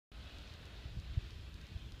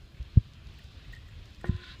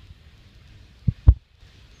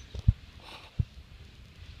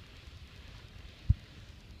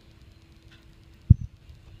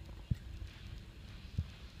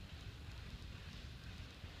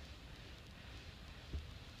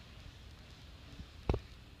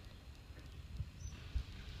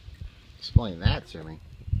explain that to me.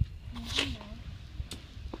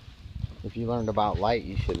 If you learned about light,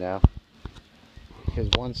 you should know. Because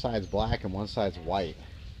one side's black and one side's white.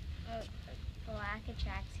 Black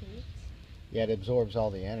attracts heat? Yeah, it absorbs all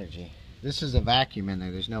the energy. This is a vacuum in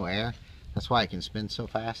there. There's no air. That's why it can spin so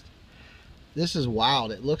fast. This is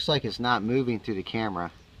wild. It looks like it's not moving through the camera.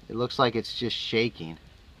 It looks like it's just shaking.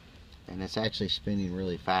 And it's actually spinning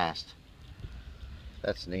really fast.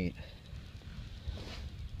 That's neat.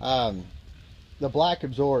 The black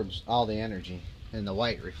absorbs all the energy and the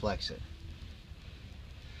white reflects it.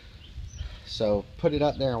 So put it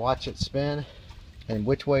up there and watch it spin. And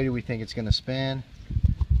which way do we think it's going to spin?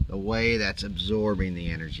 The way that's absorbing the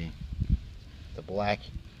energy. The black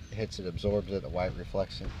hits it, absorbs it, the white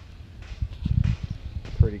reflects it.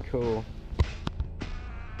 Pretty cool.